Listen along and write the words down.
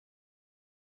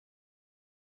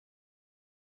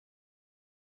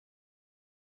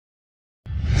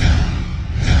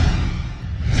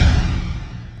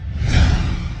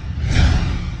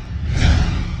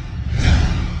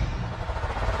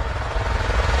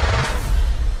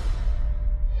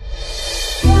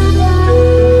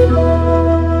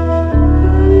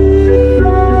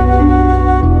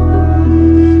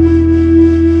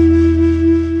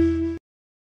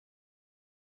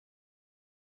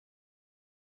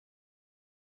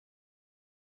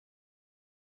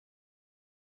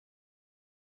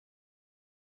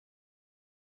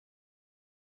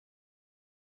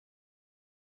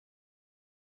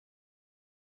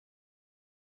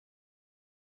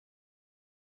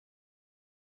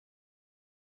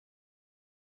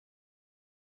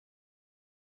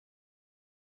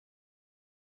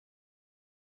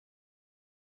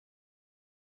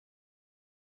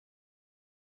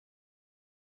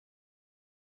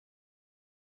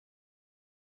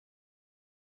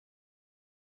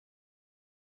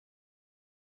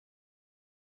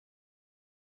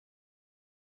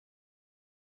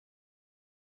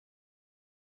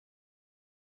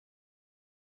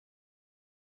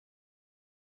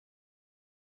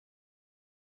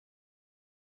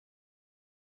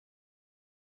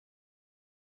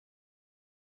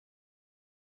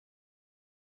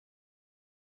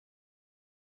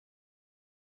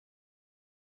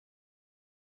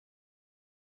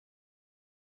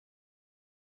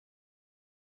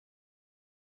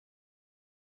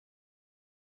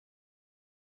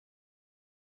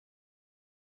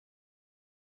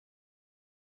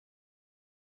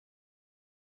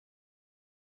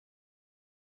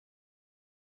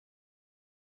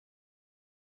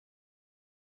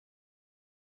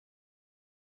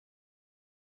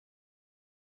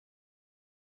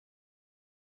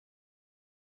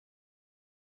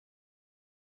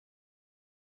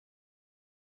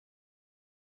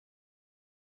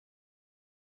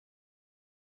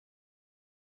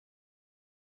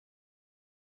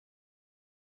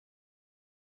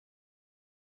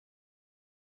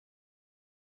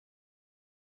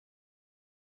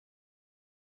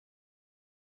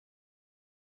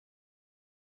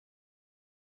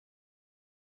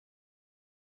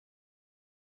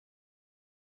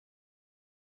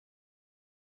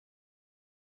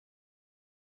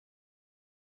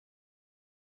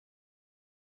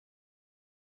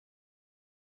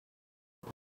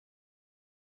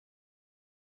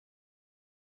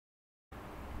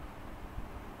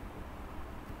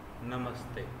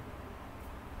Namaste,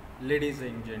 ladies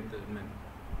and gentlemen.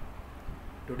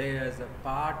 Today, as a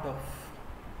part of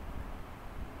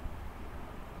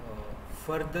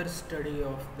further study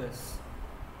of this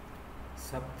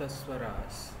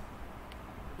Saptaswaras,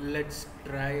 let's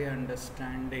try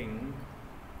understanding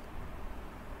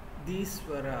these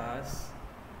swaras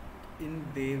in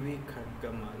Devi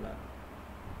Khadgamala.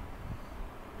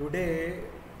 Today,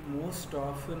 most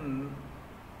often,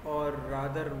 or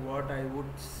rather, what I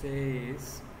would say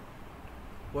is,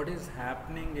 what is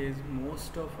happening is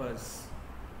most of us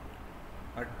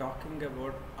are talking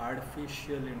about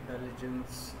artificial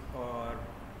intelligence or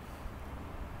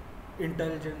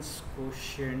intelligence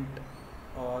quotient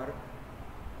or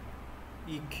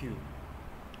EQ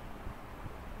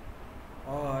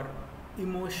or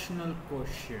emotional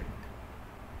quotient.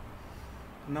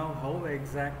 Now, how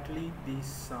exactly these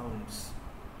sounds?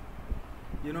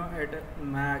 At a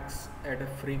max, at a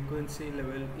frequency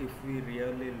level, if we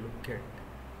really look at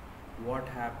what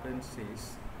happens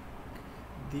is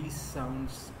these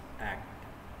sounds act.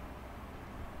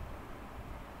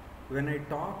 When I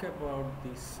talk about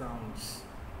these sounds,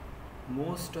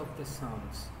 most of the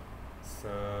sounds sa,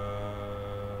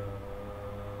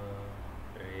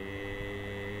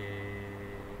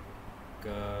 re,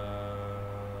 ga,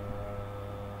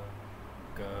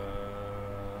 ga,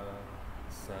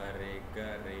 sa, re, ga,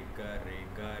 re, ga, re,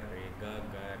 ga, re, ga,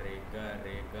 ga, re, ga,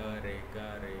 re, ga, re, ga,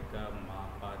 re, ga, ma,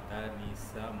 pa, dha, ni,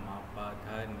 sa,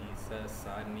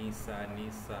 ni, sa, ni,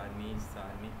 sa, ni, sa,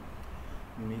 ni,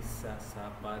 ni, sa,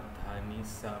 pa, dha, ni,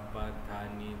 dha,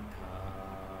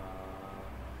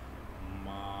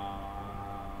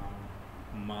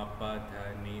 ma, pa, dha,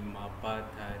 ni, ma,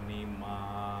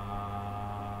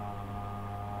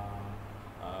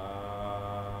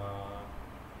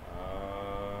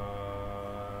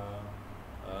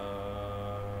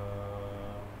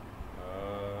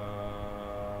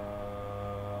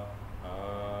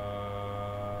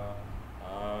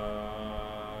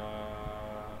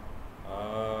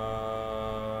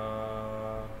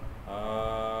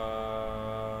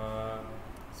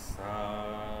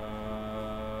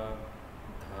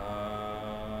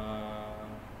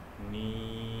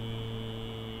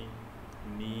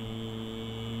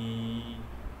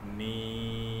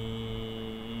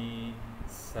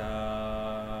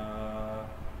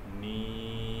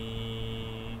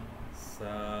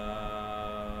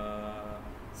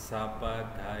 sa, pa,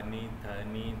 dha, ni,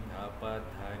 dha, pa,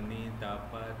 dha, ni, dha,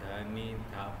 pa, dha, ni,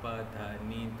 dha, pa, dha,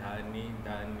 ni,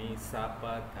 dha, ni, sa,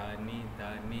 pa, dha, ni,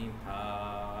 dha,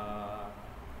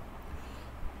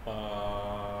 pa,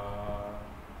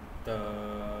 ta,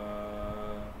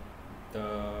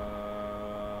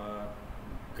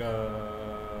 ga,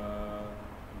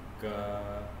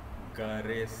 ga,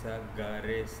 re, sa,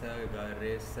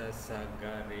 sa,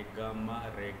 ga, re, ga, ma,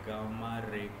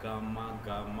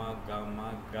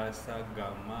 ga, sa, ga,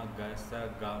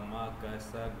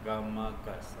 ma,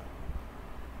 ga, sa.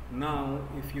 Now,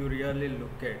 if you really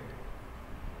look at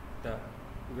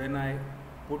when I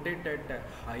put it at a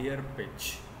higher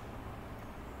pitch,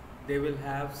 they will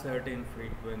have certain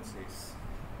frequencies.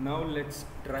 Now, let's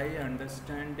try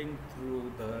understanding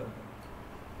through the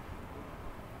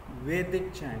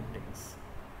Vedic chantings.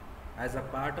 As a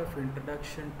part of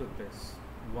introduction to this,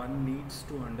 one needs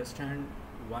to understand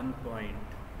one point.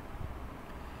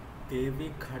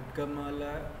 Devi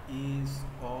Khadgamala is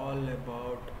all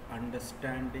about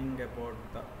understanding about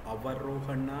the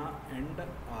Avarohana and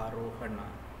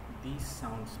Arohana. These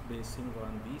sounds, basing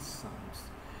on these sounds,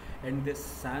 and the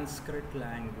Sanskrit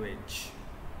language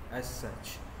as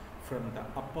such, from the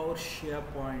Apaurshya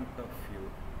point of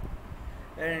view.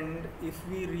 And if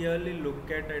we really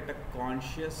look at a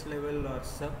conscious level or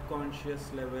subconscious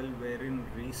level, wherein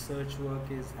research work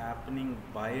is happening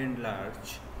by and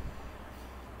large,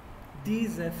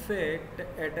 these affect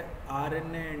at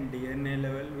RNA and DNA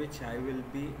level, which I will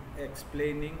be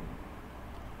explaining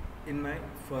in my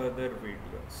further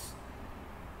videos.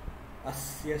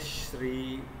 Asya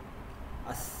Shri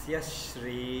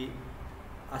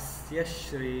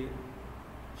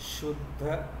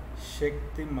Shuddha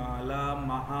Shaktimala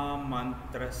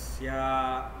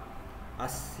Mahamantrasya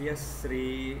Asya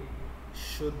Sri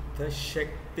Shuddha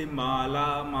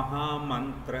Shaktimala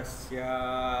Mahamantrasya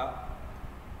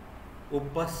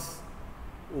Upastha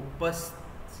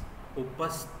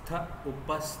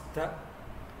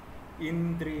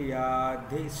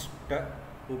Indriyadhishta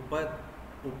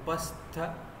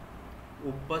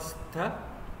Upastha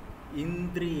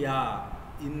Indriya.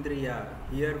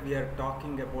 Here we are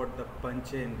talking about the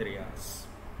Panchendriyas.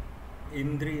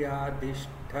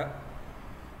 Indriyadhishta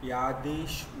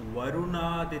Yadish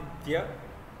Varunaditya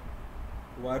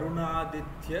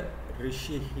Varunaditya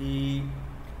Rishihi,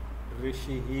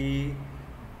 Rishihi,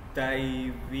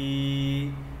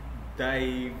 Daivi,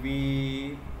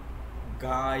 Daivi,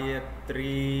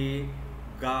 Gayatri,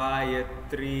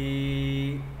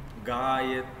 Gayatri,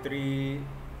 Gayatri,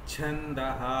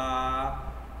 Chandaha,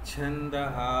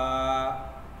 Chandaha,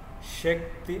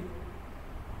 Shakti,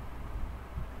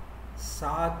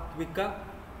 Satvika,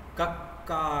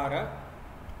 Kakkara,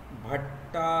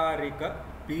 Bhattarika,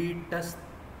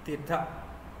 Pitasthita,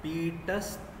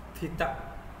 Pitasthita,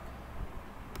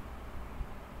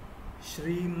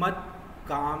 Srimad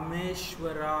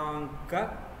Kameshwaranka,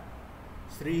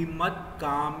 Srimad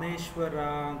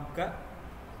Kameshwaranka,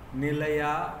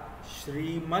 Nilaya,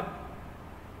 Srimad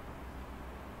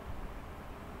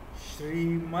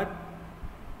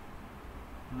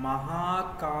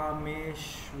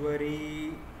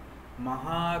Mahakameshwari,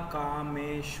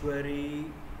 Mahakameshwari,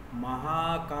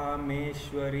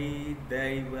 Mahakameshwari,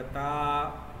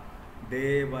 Devata,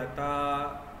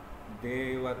 Devata,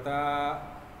 Devata,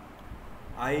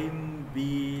 Aim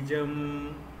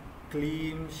Bijam,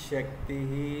 Klim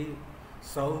Shakti,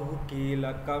 Sauh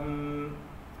Kilakam,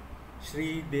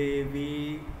 Shri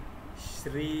Devi,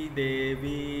 Shri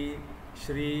Devi,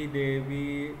 Shri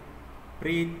Devi,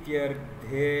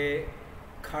 Prityardhe,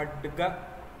 Khadga,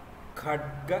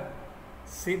 Khadga,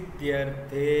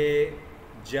 Siddhyardhe,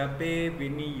 Jape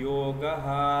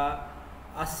Viniyogaha,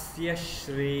 Asya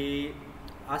Shri,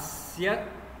 Asya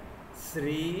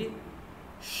Sri,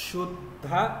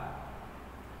 Shuddha,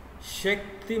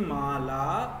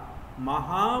 Shaktimala,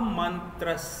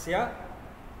 Mahamantrasya,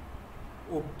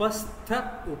 Upastha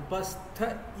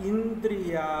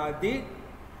Indriyadi,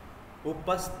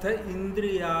 Upastha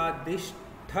Indriyadishtha,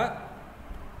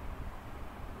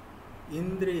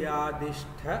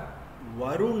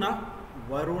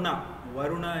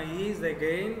 Varuna is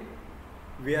again,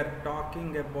 we are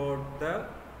talking about the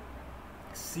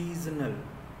seasonal,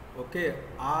 okay,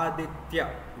 Aditya,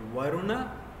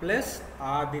 Varuna plus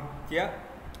Aditya,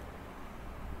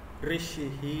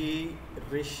 Rishihi,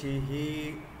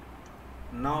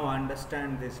 now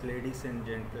understand this, ladies and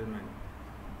gentlemen.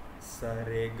 Sa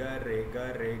rega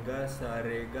rega rega sa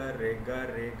rega rega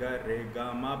rega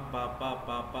rega ma pa pa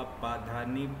pa pa pa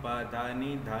dhani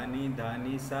dhani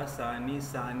dhani sa sani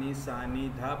sani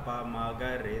dha pa ma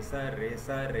ga re sa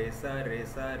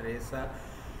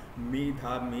mi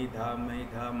dha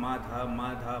ma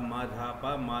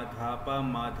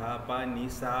dha pa ni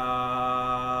sa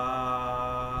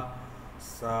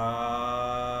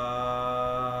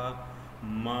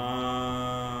ma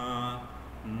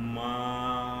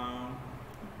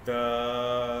the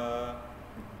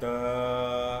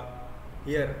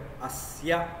here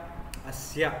asya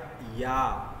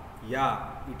ya,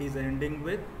 it is ending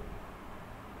with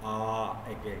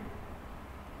again.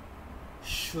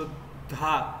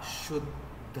 Shuddha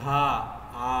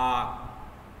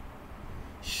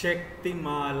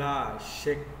Shaktimala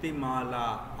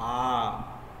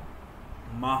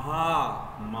Maha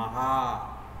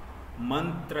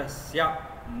Mantrasya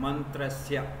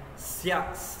Sya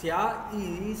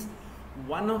is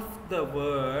one of the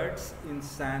words in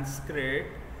Sanskrit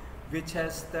which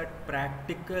has that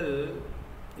practical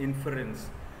inference.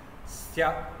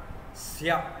 Sya.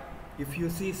 If you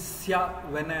see Sya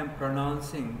when I am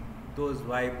pronouncing, those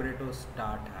vibratos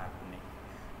start happening.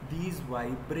 These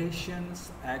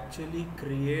vibrations actually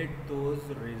create those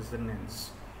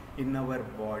resonance in our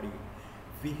body.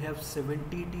 We have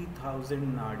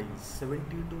 72,000 nadis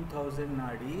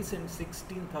and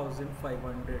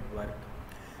 16,500 work.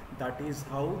 That is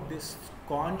how this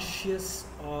conscious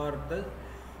or the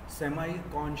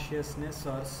semi-consciousness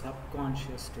or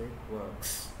subconscious state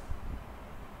works.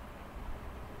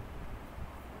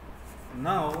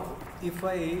 Now, if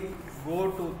I go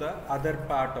to the other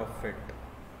part of it,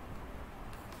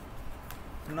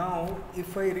 now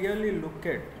if I really look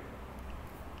at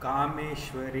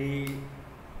Kameshwari,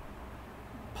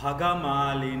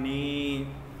 Bhagamalini,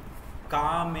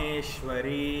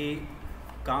 Kameshwari,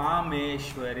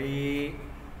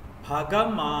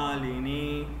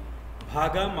 Bhagamalini,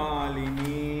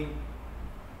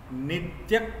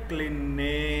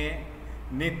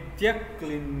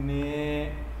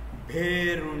 Nityaklinne,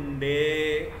 Bherunde,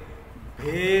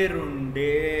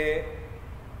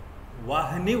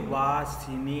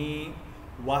 Vahanivasini,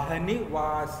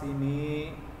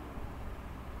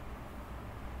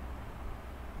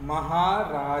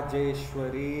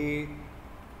 Maharajeshwari,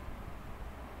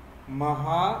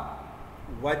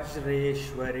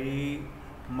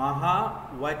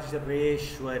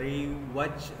 Mahavajreshwari,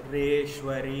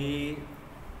 Vajreshwari,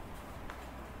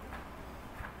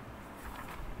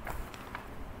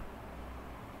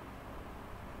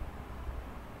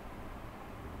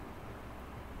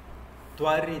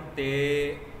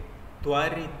 tvarite,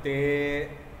 tvarite,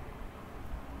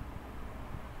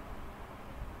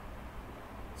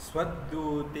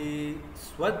 swadduti,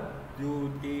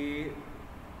 swadduti,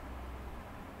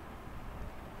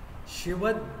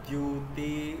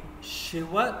 shivadyuti,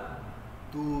 shivaduti,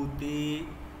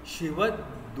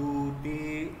 shivaduti,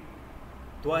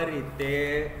 tvarite,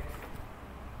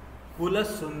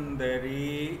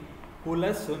 kulasundari,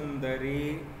 kulasundari,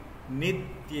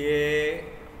 nitye,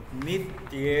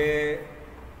 nitye,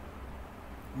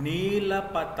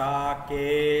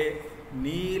 नीलपताके,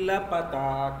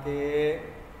 नीलपताके,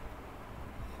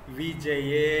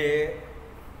 विजये,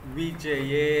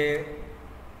 विजये,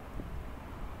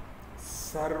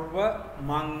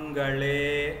 सर्वमंगले,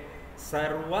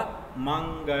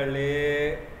 सर्वमंगले,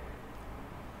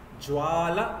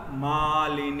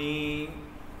 ज्वालमालिनी,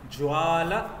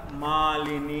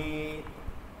 ज्वालमालिनी,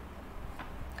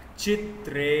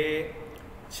 Chitre,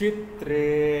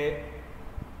 Chitre,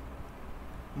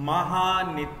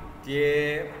 महानित्ये,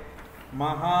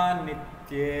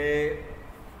 महानित्ये.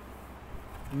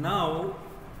 Now,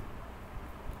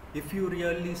 if you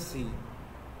really see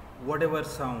whatever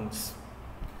sounds,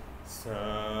 sa,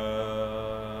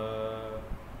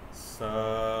 sa,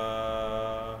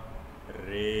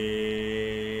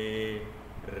 re,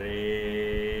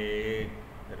 re,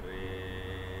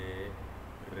 re,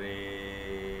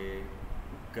 re,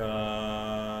 ga,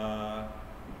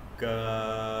 ga,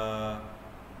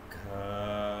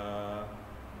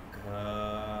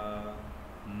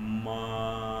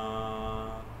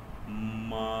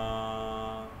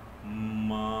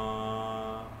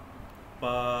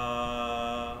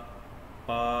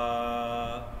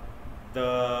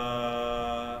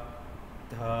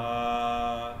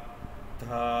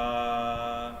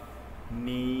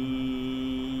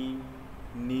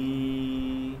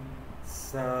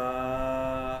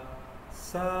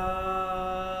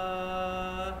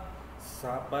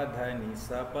 sapadhani,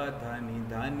 sapadhani,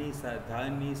 dhani sa,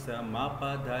 dhani sa,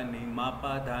 mapadhani,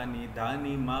 mapadhani,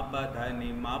 dhani,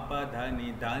 mapadhani,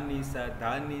 mapadhani,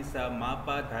 dhani sa,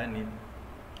 mapadhani.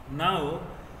 Now,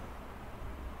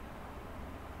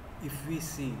 if we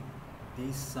see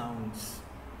these sounds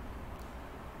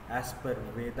as per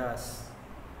Vedas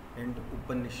and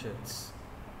Upanishads,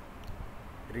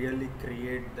 really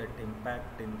create that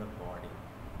impact in the body.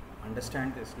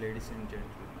 Understand this, ladies and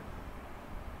gentlemen.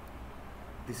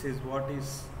 This is what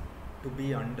is to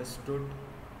be understood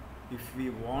if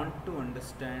we want to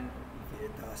understand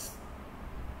Vedas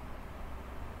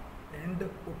and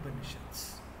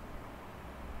Upanishads.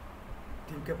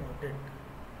 Think about it.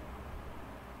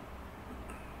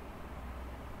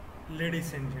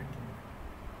 Ladies and gentlemen,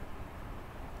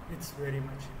 it's very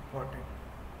much important.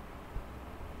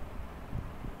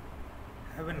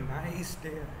 Have a nice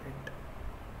day ahead.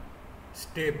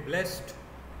 Stay blessed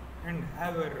and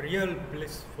have a real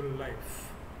blissful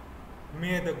life.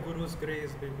 May the Guru's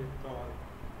grace be with all.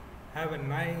 Have a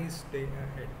nice day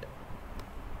ahead.